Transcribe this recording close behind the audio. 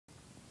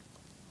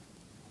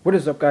What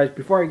is up, guys?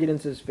 Before I get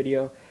into this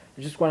video,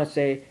 I just want to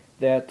say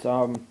that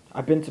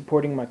I've been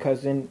supporting my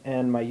cousin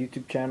and my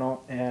YouTube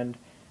channel, and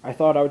I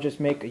thought I would just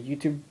make a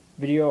YouTube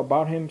video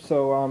about him.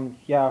 So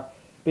yeah,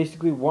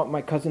 basically what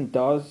my cousin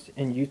does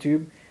in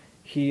YouTube,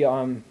 he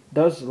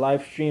does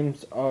live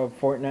streams of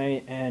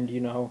Fortnite, and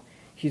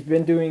he's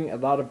been doing a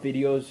lot of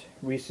videos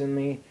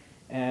recently,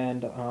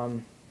 and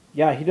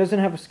yeah, he doesn't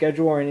have a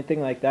schedule or anything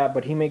like that,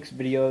 but he makes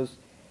videos.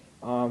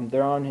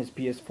 They're on his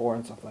PS4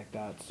 and stuff like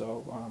that.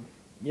 So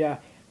yeah,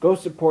 go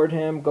support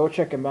him, go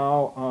check him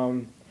out,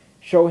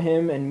 show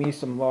him and me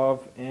some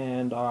love,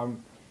 and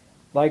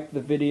like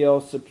the video,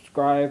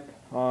 subscribe,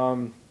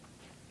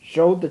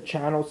 show the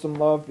channel some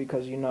love,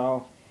 because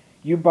I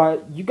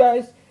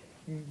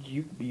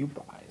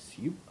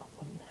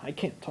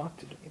can't talk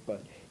today,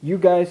 but you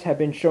guys have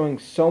been showing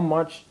so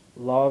much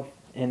love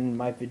in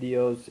my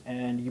videos,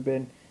 and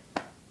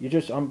you're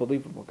just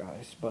unbelievable,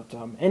 guys. But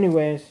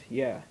anyways,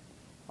 yeah,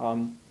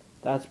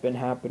 that's been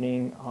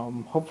happening.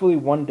 Hopefully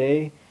one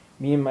day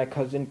me and my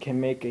cousin can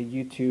make a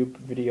YouTube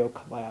video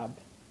collab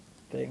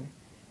thing.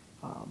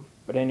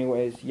 But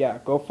anyways, yeah,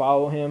 go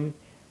follow him.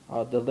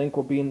 The link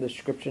will be in the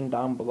description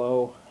down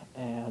below,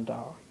 and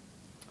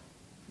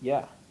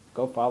yeah,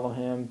 go follow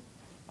him.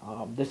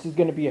 This is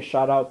going to be a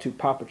shout out to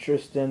Papa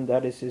Tristan.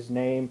 That is his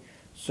name.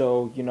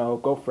 So,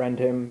 go friend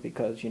him,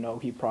 because,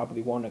 he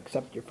probably won't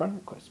accept your friend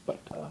request. But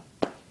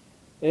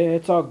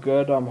it's all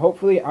good.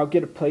 Hopefully I'll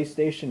get a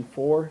PlayStation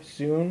 4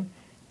 soon,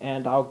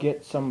 and I'll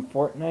get some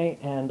Fortnite,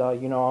 and I'll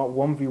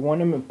 1v1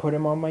 him and put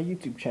him on my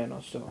YouTube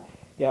channel. So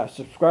yeah,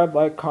 subscribe,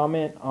 like,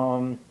 comment.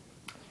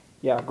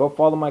 Yeah, go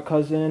follow my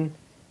cousin.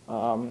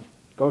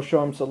 Go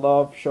show him some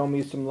love, show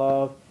me some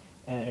love,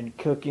 and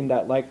clicking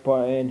that like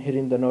button,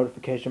 hitting the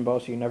notification bell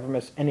so you never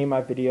miss any of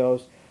my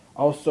videos.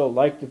 Also,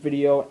 like the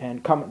video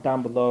and comment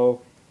down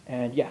below,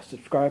 and yeah,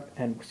 subscribe,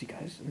 and we'll see you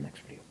guys in the next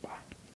video. Bye.